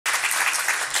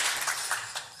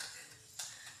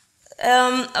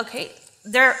Okay.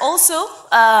 There's also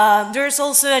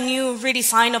a new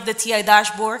redesign of the TI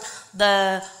dashboard.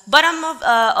 The bottom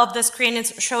of the screen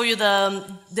is show you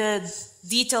the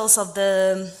details of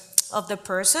the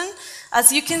person.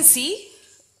 As you can see,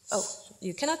 oh,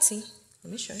 you cannot see.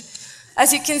 Let me show you.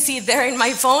 As you can see there in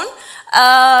my phone,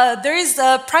 there is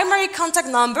the primary contact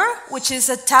number, which is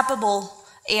a tappable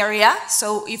area.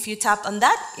 So if you tap on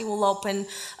that, it will open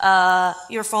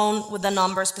your phone with the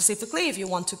number specifically if you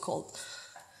want to call.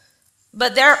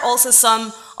 But there are also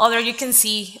some other, you can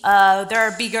see, there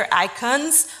are bigger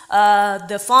icons.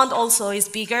 The font also is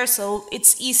bigger, so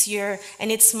it's easier and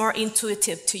it's more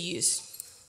intuitive to use.